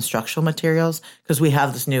STEM instructional materials, because we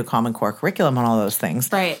have this new Common Core curriculum on all those things.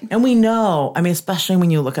 Right. And we know, I mean, especially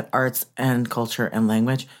when you look at arts and culture and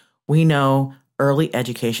language, we know early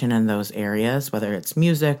education in those areas, whether it's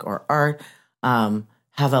music or art,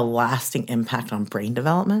 have a lasting impact on brain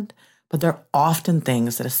development. But they're often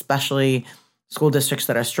things that especially school districts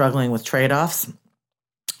that are struggling with trade-offs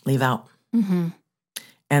leave out. Mm-hmm.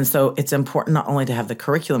 And so it's important not only to have the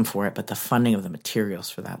curriculum for it, but the funding of the materials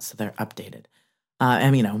for that, so they're updated.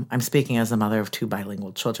 And, you know, I'm speaking as a mother of 2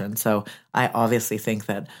 bilingual children, so I obviously think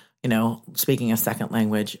that, you know, speaking a second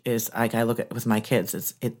language is, like, I look at with my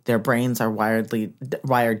kids, their brains are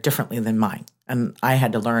wired differently than mine. And I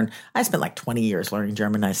had to learn, I spent like 20 years learning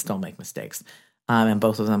German, and I still make mistakes. And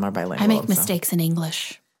both of them are bilingual. I make mistakes in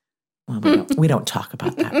English. Well, we don't talk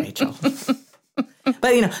about that, Rachel.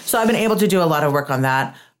 But, you know, so I've been able to do a lot of work on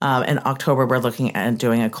that. In October, we're looking at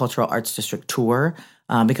doing a cultural arts district tour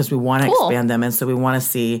because we want to expand them. And so we want to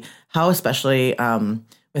see how, especially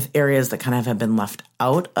with areas that kind of have been left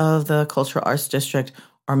out of the cultural arts district,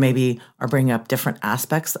 or maybe are bringing up different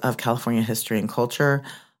aspects of California history and culture,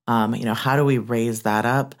 you know, how do we raise that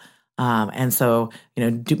up? And so, you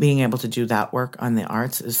know, being able to do that work on the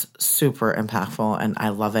arts is super impactful, and I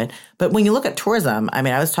love it. But when you look at tourism, I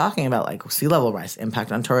mean, I was talking about like sea level rise,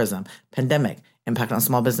 impact on tourism, pandemic, impact on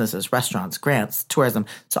small businesses, restaurants, grants, tourism.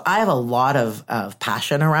 So I have a lot of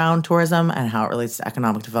passion around tourism and how it relates to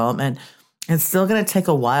economic development. It's still going to take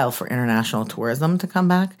a while for international tourism to come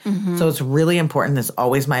back. Mm-hmm. So it's really important. This is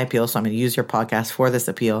always my appeal. So I'm going to use your podcast for this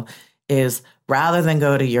appeal, is rather than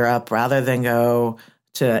go to Europe, rather than go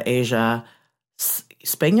to Asia,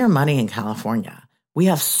 spend your money in California. We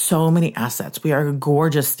have so many assets. We are a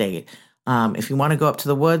gorgeous state. If you want to go up to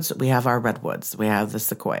the woods, we have our redwoods. We have the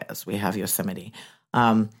sequoias. We have Yosemite.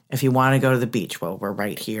 If you want to go to the beach, well, we're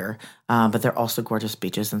right here. But there are also gorgeous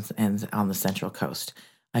beaches and on the Central Coast.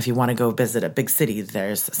 If you want to go visit a big city,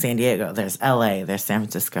 there's San Diego, there's LA, there's San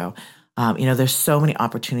Francisco. You know, there's so many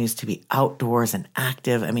opportunities to be outdoors and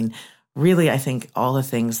active. I mean, really, I think all the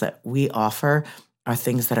things that we offer are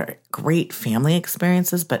things that are great family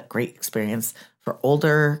experiences, but great experience for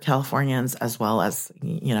older Californians as well as,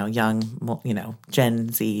 you know, young, you know,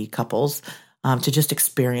 Gen Z couples to just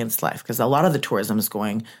experience life. Because a lot of the tourism is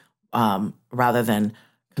going, rather than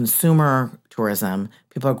consumer tourism,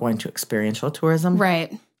 people are going to experiential tourism.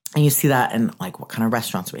 Right. And you see that in like what kind of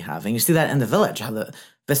restaurants we have. And you see that in the Village, how the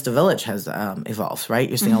Vista Village has evolved, right?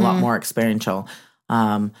 You're seeing a lot more experiential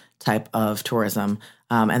type of tourism.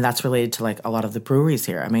 And that's related to like a lot of the breweries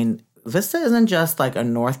here. I mean, Vista isn't just like a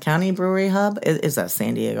North County brewery hub. It is a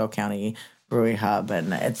San Diego County brewery hub.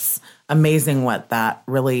 And it's amazing what that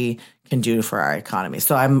really can do for our economy.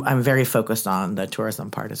 So I'm very focused on the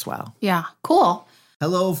tourism part as well. Yeah, cool.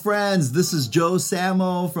 Hello, friends. This is Joe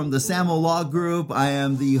Samo from the Samo Law Group. I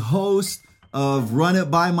am the host of Run It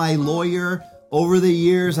By My Lawyer. Over the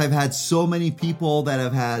years, I've had so many people that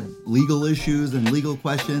have had legal issues and legal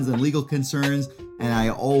questions and legal concerns. And I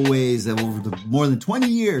always, over more than 20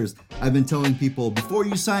 years, I've been telling people, before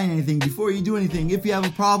you sign anything, before you do anything, if you have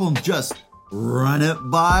a problem, just run it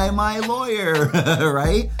by my lawyer,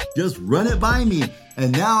 right? Just run it by me.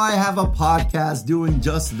 And now I have a podcast doing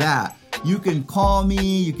just that. You can call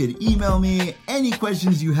me, you can email me, any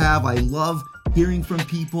questions you have. I love hearing from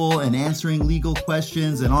people and answering legal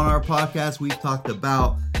questions. And on our podcast, we've talked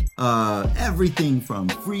about everything from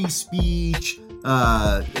free speech,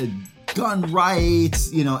 gun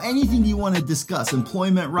rights, you know, anything you want to discuss,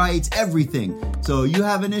 employment rights, everything. So you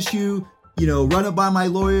have an issue, you know, run it by my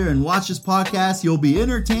lawyer and watch this podcast. You'll be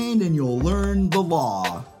entertained and you'll learn the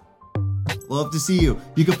law. Love to see you.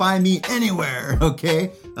 You can find me anywhere,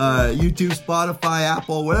 okay? YouTube, Spotify,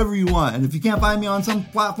 Apple, whatever you want. And if you can't find me on some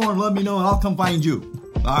platform, let me know and I'll come find you.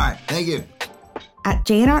 All right, thank you. At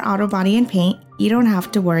J&R Auto Body and Paint, you don't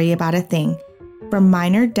have to worry about a thing. From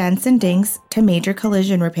minor dents and dings to major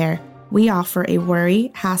collision repair, we offer a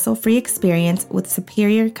worry, hassle-free experience with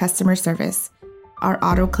superior customer service. Our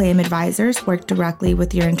auto claim advisors work directly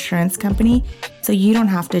with your insurance company, so you don't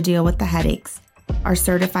have to deal with the headaches. Our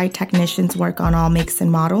certified technicians work on all makes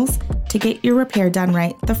and models to get your repair done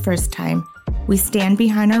right the first time. We stand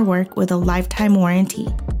behind our work with a lifetime warranty.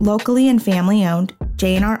 Locally and family owned,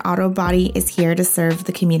 J&R Auto Body is here to serve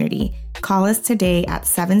the community. Call us today at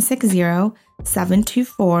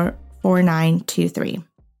 760-724-4923.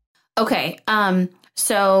 Okay.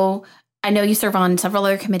 So I know you serve on several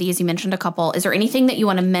other committees. You mentioned a couple. Is there anything that you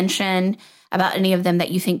want to mention about any of them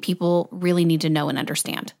that you think people really need to know and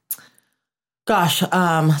understand? Gosh,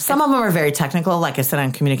 some of them are very technical. Like I said,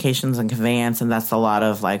 on communications and conveyance, and that's a lot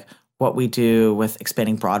of like what we do with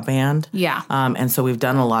expanding broadband. Yeah. And so we've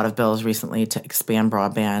done a lot of bills recently to expand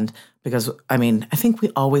broadband because, I mean, I think we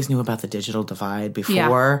always knew about the digital divide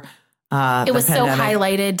before. It was so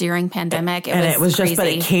highlighted during pandemic. It was crazy. just, but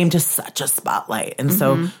it came to such a spotlight. And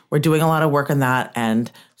so we're doing a lot of work on that.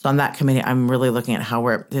 And so on that committee, I'm really looking at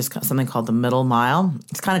how there's something called the middle mile.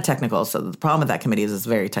 It's kind of technical. So the problem with that committee is it's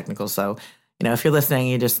very technical. So, if you're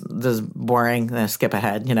listening, this is boring, then skip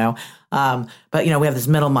ahead, But, we have this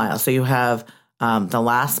middle mile. So you have the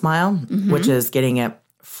last mile, which is getting it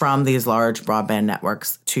from these large broadband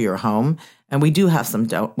networks to your home. And we do have some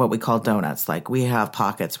what we call donuts. Like we have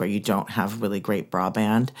pockets where you don't have really great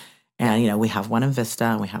broadband. And, we have one in Vista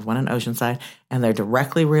and we have one in Oceanside. And they're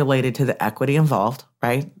directly related to the equity involved,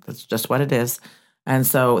 right? That's just what it is. And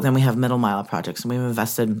so then we have middle mile projects. And we've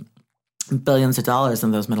invested billions of dollars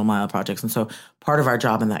in those middle mile projects. And so part of our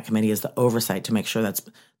job in that committee is the oversight to make sure that's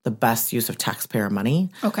the best use of taxpayer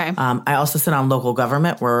money. Okay. I also sit on local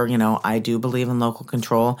government where, I do believe in local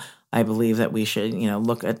control. I believe that we should,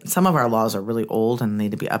 look at some of our laws are really old and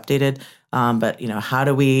need to be updated. But, how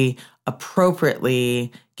do we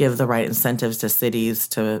appropriately give the right incentives to cities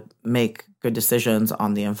to make good decisions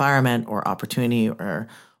on the environment or opportunity or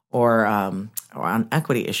on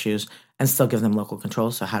equity issues and still give them local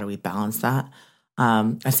control? So how do we balance that?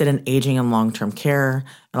 I sit in aging and long-term care,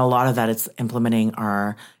 and a lot of that is implementing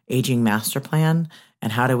our aging master plan.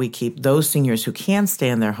 And how do we keep those seniors who can stay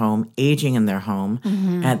in their home, aging in their home,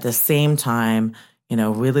 and at the same time,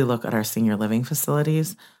 really look at our senior living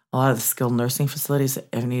facilities. A lot of the skilled nursing facilities, if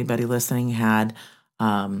anybody listening had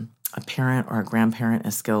a parent or a grandparent in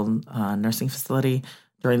a skilled nursing facility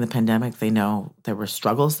during the pandemic, they know there were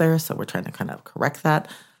struggles there. So we're trying to kind of correct that.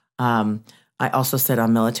 I also sit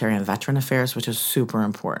on military and veteran affairs, which is super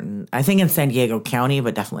important. I think in San Diego County,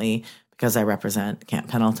 but definitely because I represent Camp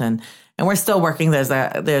Pendleton. And we're still working. There's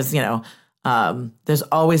always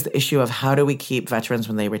the issue of how do we keep veterans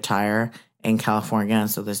when they retire in California.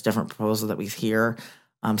 And so there's different proposals that we hear.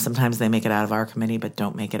 Sometimes they make it out of our committee, but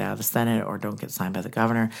don't make it out of the Senate or don't get signed by the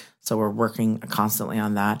governor. So we're working constantly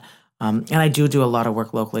on that. And I do a lot of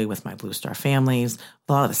work locally with my Blue Star families,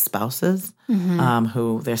 a lot of the spouses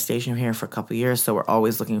who they're stationed here for a couple of years. So we're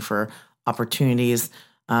always looking for opportunities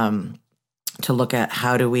to look at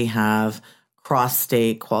how do we have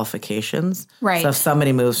cross-state qualifications. Right. So if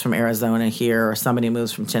somebody moves from Arizona here or somebody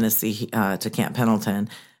moves from Tennessee to Camp Pendleton,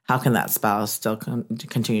 how can that spouse still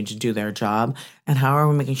continue to do their job? And how are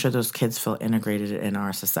we making sure those kids feel integrated in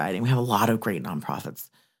our society? We have a lot of great nonprofits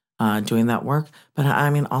doing that work. But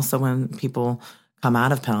I mean, also when people come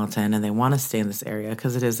out of Pendleton and they want to stay in this area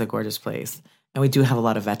because it is a gorgeous place. And we do have a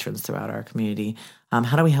lot of veterans throughout our community.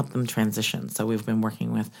 How do we help them transition? So we've been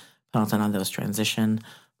working with Pendleton on those transition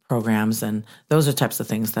programs. And those are types of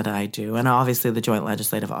things that I do. And obviously the Joint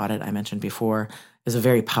Legislative Audit I mentioned before is a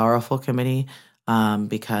very powerful committee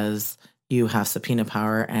because you have subpoena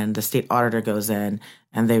power and the state auditor goes in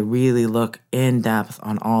and they really look in depth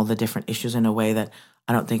on all the different issues in a way that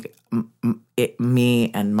I don't think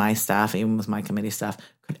me and my staff, even with my committee staff,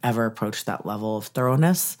 could ever approach that level of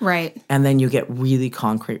thoroughness. Right. And then you get really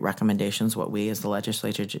concrete recommendations, what we as the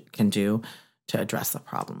legislature can do to address the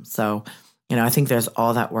problem. So, I think there's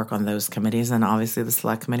all that work on those committees. And obviously the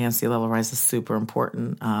Select Committee on Sea Level Rise is super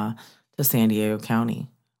important to San Diego County.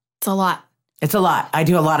 It's a lot. It's a lot. I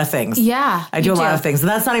do a lot of things. Yeah. I do a lot of things. And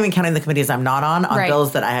that's not even counting the committees I'm not on Right.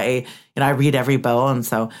 bills that I read every bill. And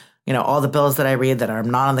so, all the bills that I read that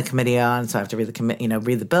I'm not on the committee on. So I have to read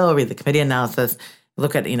read the bill, read the committee analysis,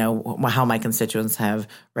 look at, how my constituents have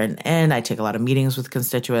written in. I take a lot of meetings with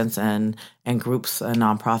constituents and groups and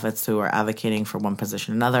nonprofits who are advocating for one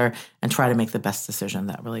position or another and try to make the best decision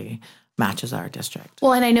that really matches our district.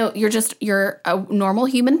 Well, and I know you're a normal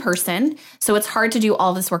human person, so it's hard to do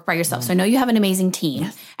all this work by yourself. So I know you have an amazing team,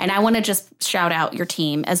 and I want to just shout out your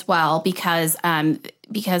team as well because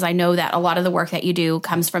I know that a lot of the work that you do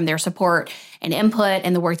comes from their support and input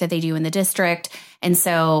and the work that they do in the district. And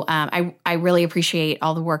so I really appreciate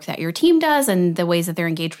all the work that your team does and the ways that they're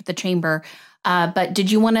engaged with the chamber. But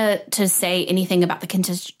did you want to say anything about the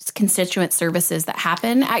constituent services that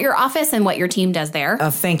happen at your office and what your team does there?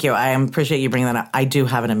 Thank you. I appreciate you bringing that up. I do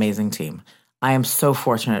have an amazing team. I am so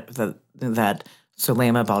fortunate that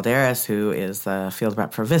Sulema Balderas, who is the field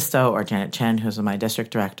rep for Vista, or Janet Chen, who's my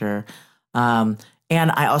district director. And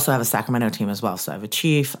I also have a Sacramento team as well. So I have a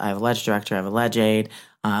chief, I have a ledge director, I have a ledge aide.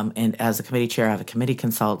 And as a committee chair, I have a committee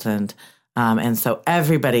consultant. And so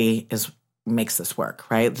everybody makes this work,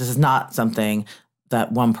 right? This is not something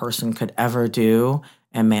that one person could ever do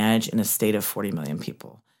and manage in a state of 40 million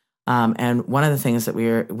people. And one of the things that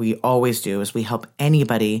we always do is we help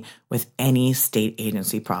anybody with any state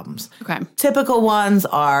agency problems. Okay. Typical ones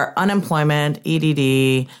are unemployment,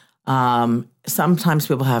 EDD. Sometimes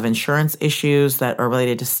people have insurance issues that are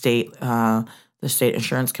related to the state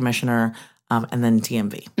insurance commissioner, and then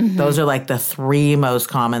DMV. Those are like the three most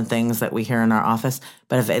common things that we hear in our office.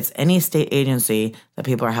 But if it's any state agency that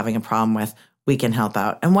people are having a problem with, we can help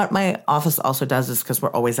out. And what my office also does is, because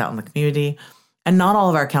we're always out in the community, and not all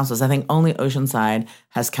of our councils, I think only Oceanside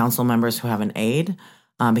has council members who have an aide,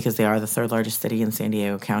 because they are the third largest city in San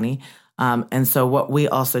Diego County. And so what we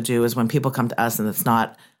also do is when people come to us and it's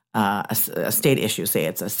not a state issue, say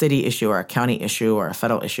it's a city issue or a county issue or a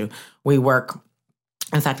federal issue, we work,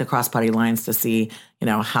 in fact, across party lines to see,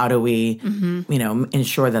 how do we,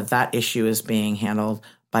 ensure that issue is being handled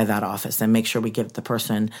by that office and make sure we give the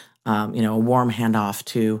person, a warm handoff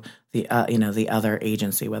to the other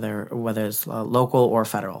agency, whether it's local or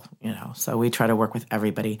federal, So we try to work with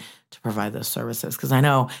everybody to provide those services. Because I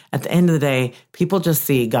know at the end of the day, people just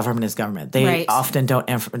see government as government. They often don't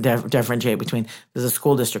differentiate between this is a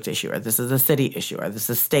school district issue, or this is a city issue, or this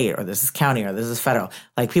is state, or this is county, or this is federal.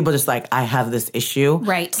 Like people just like, I have this issue.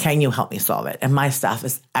 Right. Can you help me solve it? And my staff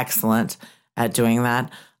is excellent at doing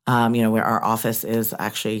that. Where our office is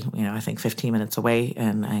actually, I think 15 minutes away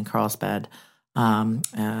in Carlsbad,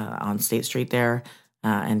 on State Street there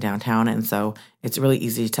in downtown. And so it's really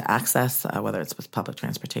easy to access, whether it's with public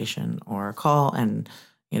transportation or a call. And,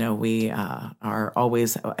 we are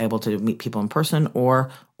always able to meet people in person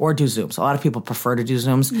or do Zooms. A lot of people prefer to do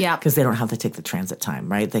Zooms because they don't have to take the transit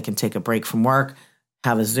time, right? They can take a break from work,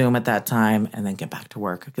 have a Zoom at that time, and then get back to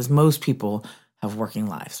work. Because most people have working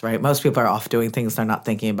lives, right? Most people are off doing things. They're not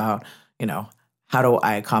thinking about, how do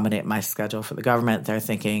I accommodate my schedule for the government? They're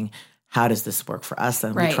thinking, how does this work for us?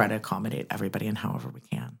 And we try to accommodate everybody in however we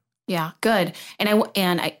can. Yeah, good. And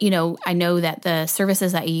I know that the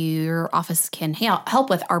services that your office can help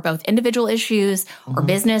with are both individual issues or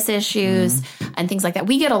business issues and things like that.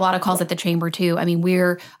 We get a lot of calls at the chamber too. I mean,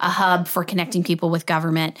 we're a hub for connecting people with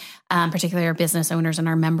government, particularly our business owners and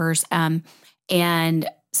our members. And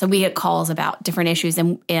so we get calls about different issues,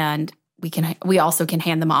 and we also can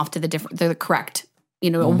hand them off to the correct, a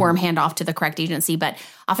warm handoff to the correct agency. But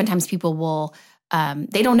oftentimes people will,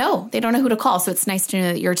 they don't know who to call. So it's nice to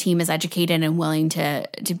know that your team is educated and willing to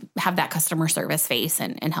have that customer service face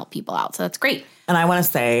and help people out. So that's great. And I want to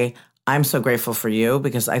say, I'm so grateful for you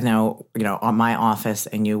because I know, on my office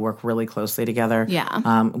and you work really closely together.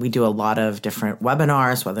 Yeah. We do a lot of different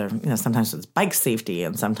webinars, whether, sometimes it's bike safety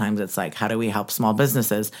and sometimes it's like, how do we help small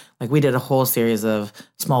businesses? Like we did a whole series of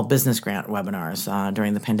small business grant webinars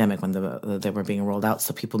during the pandemic when they were being rolled out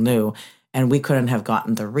so people knew. And we couldn't have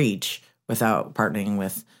gotten the reach without partnering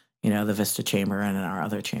with, the Vista Chamber and our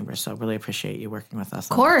other chambers. So really appreciate you working with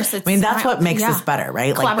us. Of course. That's what makes us better,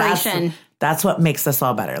 right? Collaboration. Like that's what makes us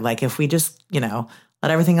all better. Like if we just, let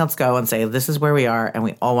everything else go and say, this is where we are and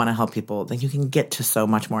we all want to help people, then you can get to so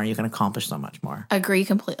much more and you can accomplish so much more. Agree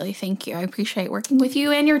completely. Thank you. I appreciate working with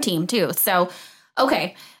you and your team too. So,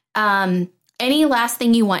 okay. Any last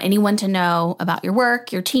thing you want anyone to know about your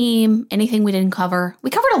work, your team, anything we didn't cover?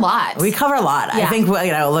 We covered a lot. We cover a lot. Yeah. I think,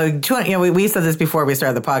 we said this before we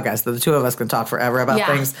started the podcast, that the two of us can talk forever about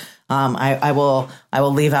things. I will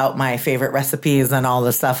leave out my favorite recipes and all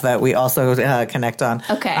the stuff that we also connect on.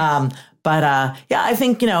 Okay. I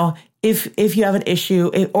think, if you have an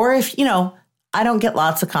issue or if, I don't get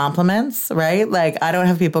lots of compliments, right? Like I don't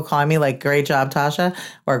have people calling me like, great job, Tasha,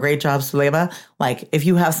 or great job, Sulema. Like if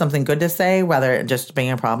you have something good to say, whether just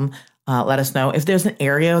being a problem, let us know. If there's an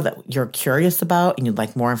area that you're curious about and you'd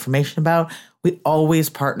like more information about, we always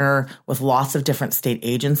partner with lots of different state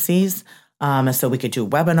agencies. So we could do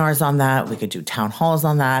webinars on that. We could do town halls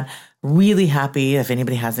on that. Really happy if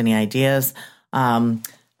anybody has any ideas.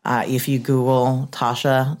 If you Google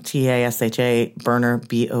Tasha, Tasha, Boerner,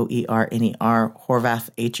 Boerner, Horvath,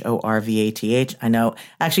 Horvath. I know,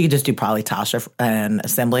 actually you just do probably Tasha and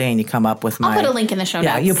Assembly and you come up with I'll put a link in the show notes.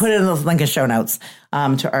 Yeah, you put it in the link in show notes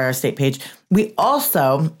to our state page. We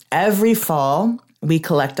also, every fall, we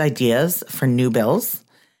collect ideas for new bills.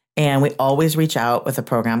 And we always reach out with a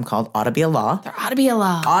program called Ought to Be a Law. There ought to be a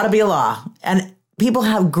law. Ought to be a law. And people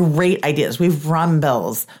have great ideas. We've run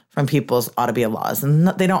bills from people's ought to be a laws, and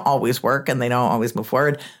they don't always work and they don't always move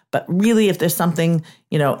forward. But really, if there's something,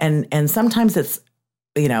 and sometimes it's,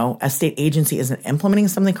 a state agency isn't implementing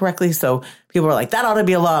something correctly. So people are like, that ought to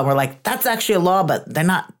be a law. And we're like, that's actually a law, but they're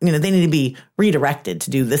not, they need to be redirected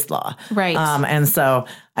to do this law. Right. And so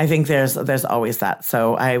I think there's always that.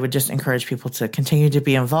 So I would just encourage people to continue to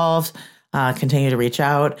be involved, continue to reach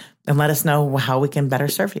out and let us know how we can better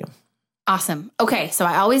serve you. Awesome. Okay, so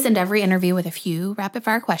I always end every interview with a few rapid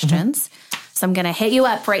fire questions. So I'm going to hit you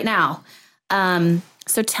up right now.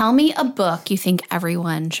 So tell me a book you think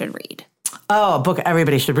everyone should read. Oh, a book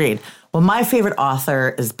everybody should read. Well, my favorite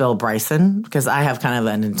author is Bill Bryson because I have kind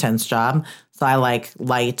of an intense job. So I like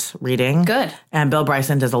light reading. Good. And Bill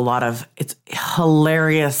Bryson does a lot of, it's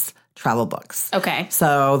hilarious travel books. Okay.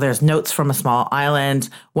 So there's Notes from a Small Island.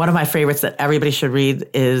 One of my favorites that everybody should read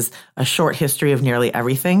is A Short History of Nearly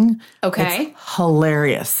Everything. Okay. It's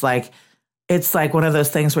hilarious. Like, it's like one of those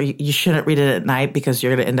things where you shouldn't read it at night because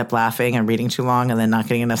you're going to end up laughing and reading too long and then not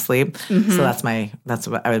getting enough sleep. So that's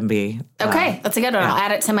what I would be. Okay, that's a good one. yeah. I'll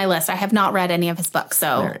add it to my list. I have not read any of his books,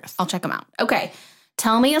 so Hilarious. I'll check them out. Okay.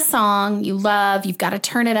 Tell me a song you love. You've got to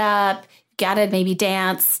turn it up. You've got to maybe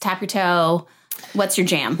dance, tap your toe. What's your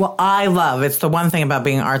jam? Well, it's the one thing about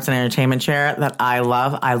being an arts and entertainment chair that I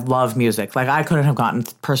love. I love music. Like, I couldn't have gotten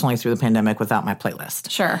personally through the pandemic without my playlist.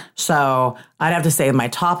 Sure. So I'd have to say my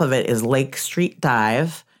top of it is Lake Street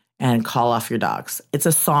Dive and Call Off Your Dogs. It's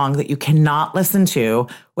a song that you cannot listen to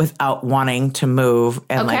without wanting to move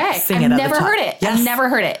and like sing it at the top. I've never heard it. Yes. I've never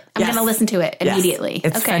heard it. I'm going to listen to it Yes. immediately.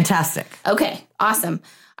 It's fantastic. Okay, awesome.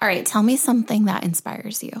 All right, tell me something that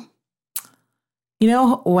inspires you. You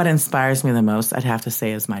know what inspires me the most, I'd have to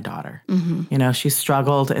say, is my daughter. You know, she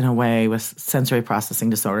struggled in a way with sensory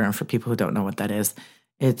processing disorder. And for people who don't know what that is,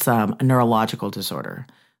 it's a neurological disorder.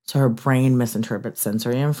 So her brain misinterprets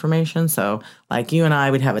sensory information. So like you and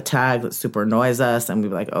I, we'd have a tag that super annoys us and we'd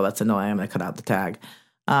be like, oh, that's annoying. I'm going to cut out the tag.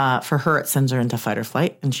 For her, it sends her into fight or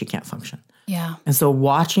flight and she can't function. Yeah. And so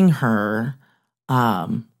watching her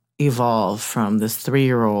evolve from this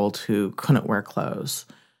 3-year-old who couldn't wear clothes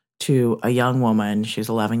to a young woman, she's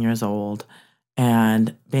 11 years old,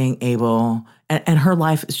 and being able, and her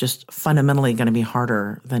life is just fundamentally going to be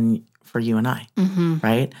harder than for you and I,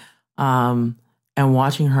 right? And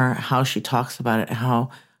watching her, how she talks about it,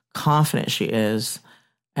 how confident she is,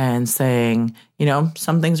 and saying, you know,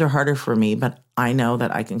 some things are harder for me, but I know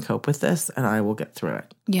that I can cope with this and I will get through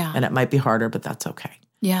it. Yeah. And it might be harder, but that's okay.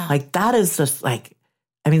 Yeah. Like, that is just like,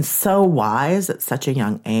 I mean, so wise at such a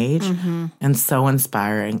young age and so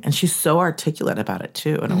inspiring. And she's so articulate about it,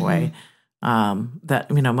 too, in a way that,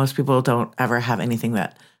 you know, most people don't ever have anything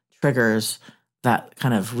that triggers that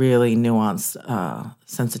kind of really nuanced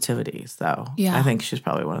sensitivity. So I think she's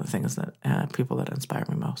probably one of the things that people that inspire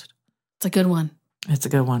me most. It's a good one. It's a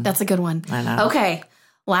good one. That's a good one. I know. Okay,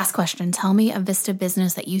 last question. Tell me a Vista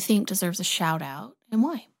business that you think deserves a shout out and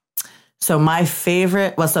why. So my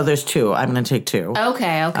favorite, so there's 2. I'm going to take 2.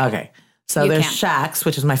 Okay. So You there's can. Shaq's,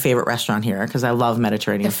 which is my favorite restaurant here because I love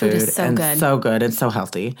Mediterranean The food is so and good. so good and so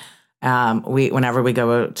healthy. Whenever we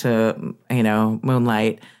go to, you know,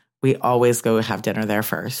 Moonlight, we always go have dinner there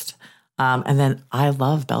first. And then I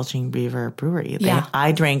love Belching Beaver Brewery.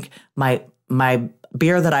 I drink my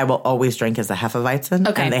beer that I will always drink is a Hefeweizen,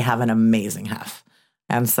 and they have an amazing Hef.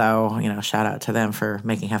 And so, you know, shout out to them for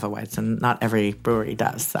making Hefeweizen. Not every brewery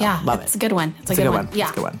does. So love it. It's a good one. It's a good good one. Yeah.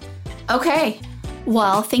 It's a good one. Okay.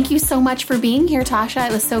 Well, thank you so much for being here, Tasha.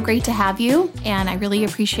 It was so great to have you. And I really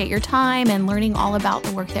appreciate your time and learning all about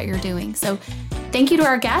the work that you're doing. So thank you to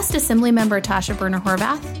our guest, Assemblymember Tasha Berner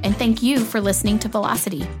Horvath. And thank you for listening to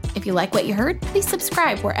Velocity. If you like what you heard, please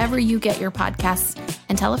subscribe wherever you get your podcasts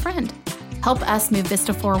and tell a friend. Help us move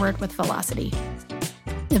Vista forward with Velocity.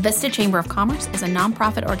 The Vista Chamber of Commerce is a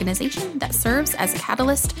nonprofit organization that serves as a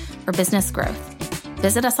catalyst for business growth.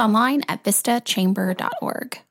 Visit us online at vistachamber.org.